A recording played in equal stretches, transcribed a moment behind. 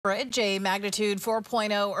Bridge, a magnitude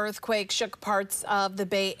 4.0 earthquake shook parts of the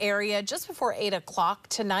Bay Area just before 8 o'clock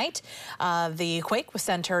tonight. The quake was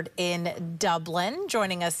centered in Dublin.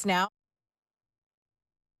 Joining us now,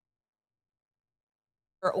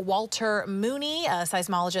 Walter Mooney, a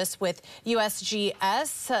seismologist with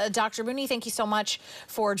USGS. Dr. Mooney, thank you so much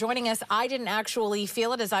for joining us. I didn't actually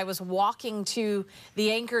feel it as I was walking to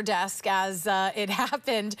the anchor desk as it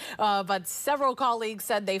happened, but several colleagues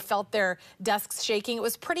said they felt their desks shaking. It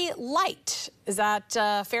was pretty light. Is that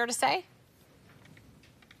fair to say?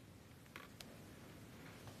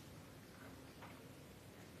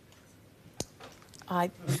 A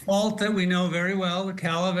fault that we know very well, the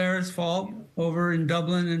Calaveras fault over in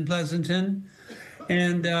Dublin and Pleasanton.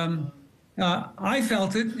 And I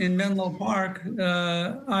felt it in Menlo Park.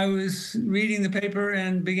 I was reading the paper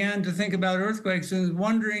and began to think about earthquakes and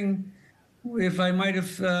wondering if I might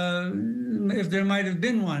have, if there might have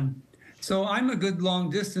been one. So I'm a good long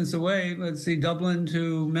distance away. Let's see, Dublin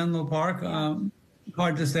to Menlo Park,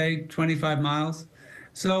 hard to say, 25 miles.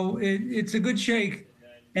 So it's a good shake.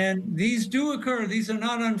 And these do occur. These are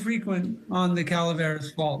not infrequent on the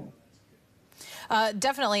Calaveras fault.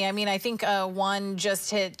 Definitely. I mean, I think one just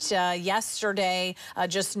hit yesterday,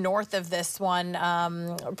 just north of this one,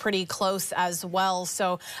 pretty close as well.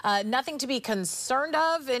 So nothing to be concerned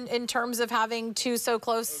of in terms of having two so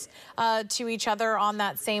close to each other on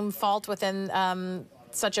that same fault within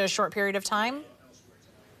such a short period of time.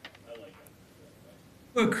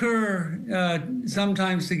 Occur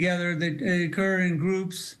sometimes together. They occur in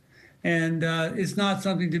groups, and it's not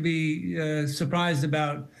something to be surprised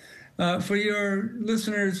about. For your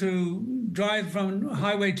listeners who drive from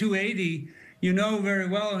Highway 280, you know very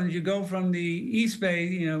well, and you go from the East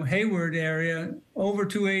Bay, Hayward area, over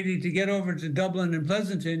 280 to get over to Dublin and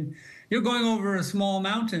Pleasanton, you're going over a small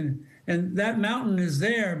mountain, and that mountain is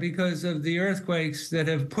there because of the earthquakes that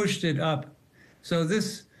have pushed it up. So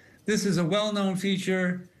this is a well-known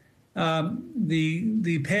feature.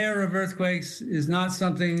 The pair of earthquakes is not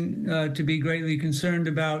something to be greatly concerned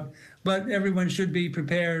about, but everyone should be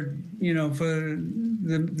prepared, for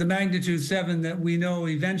the magnitude 7 that we know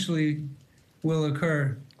eventually will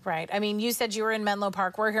occur. Right. I mean, you said you were in Menlo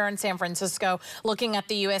Park. We're here in San Francisco looking at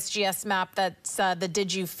the USGS map. That's the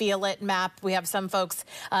Did You Feel It map. We have some folks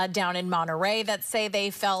down in Monterey that say they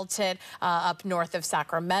felt it, up north of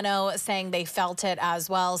Sacramento saying they felt it as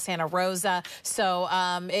well, Santa Rosa. So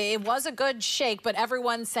it was a good shake, but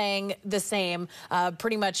everyone's saying the same,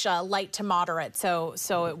 pretty much light to moderate. So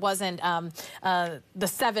it wasn't the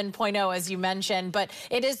 7.0 as you mentioned, but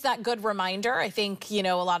it is that good reminder. I think,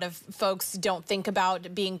 a lot of folks don't think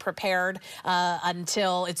about being prepared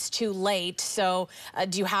until it's too late. So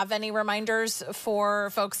do you have any reminders for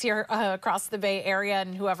folks here across the Bay Area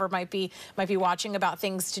and whoever might be watching about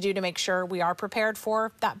things to do to make sure we are prepared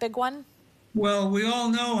for that big one? Well, we all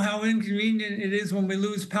know how inconvenient it is when we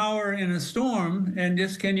lose power in a storm, and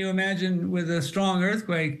just can you imagine with a strong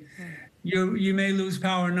earthquake, you may lose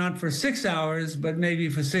power not for 6 hours, but maybe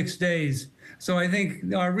for 6 days. So I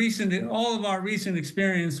think all of our recent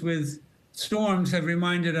experience with storms have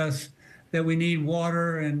reminded us that we need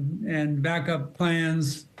water and backup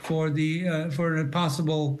plans for a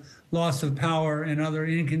possible loss of power and other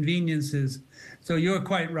inconveniences. So you're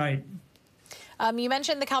quite right. You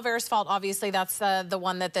mentioned the Calaveras fault. Obviously, that's the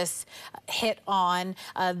one that this hit on.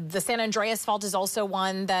 The San Andreas fault is also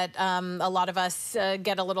one that a lot of us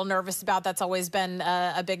get a little nervous about. That's always been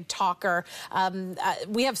a big talker.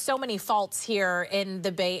 We have so many faults here in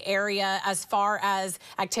the Bay Area. As far as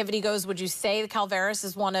activity goes, would you say the Calaveras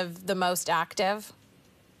is one of the most active?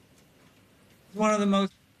 One of the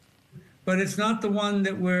most, but it's not the one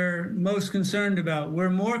that we're most concerned about. We're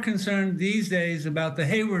more concerned these days about the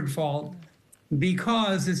Hayward fault,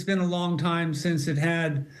 because it's been a long time since it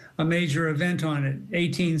had a major event on it,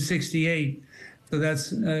 1868. So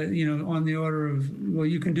that's, on the order of, well,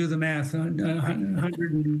 you can do the math,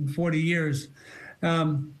 140 years,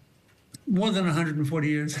 more than 140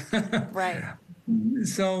 years. Right.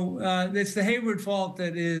 So it's the Hayward fault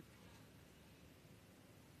that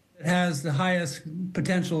has the highest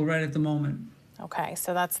potential right at the moment. Okay,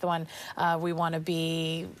 so that's the one we want to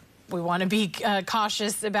be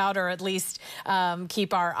cautious about, or at least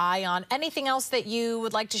keep our eye on. Anything else that you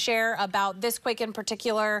would like to share about this quake in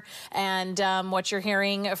particular and what you're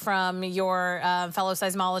hearing from your fellow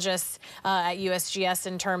seismologists at USGS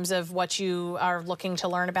in terms of what you are looking to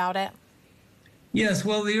learn about it? Yes,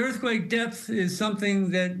 well, the earthquake depth is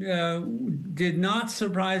something that did not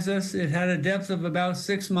surprise us. It had a depth of about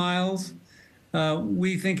 6 miles.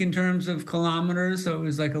 We think in terms of kilometers, so it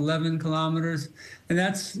was like 11 kilometers. And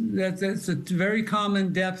that's a very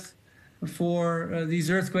common depth for these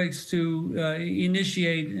earthquakes to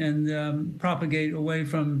initiate and propagate away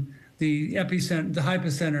from the epicenter, the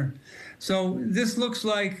hypocenter. So this looks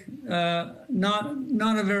like not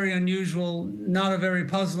a very unusual, not a very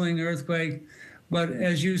puzzling earthquake, but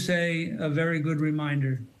as you say, a very good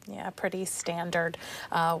reminder. Yeah, pretty standard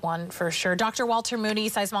one for sure. Dr. Walter Mooney,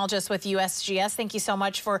 seismologist with USGS, thank you so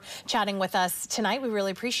much for chatting with us tonight. We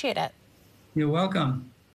really appreciate it. You're welcome.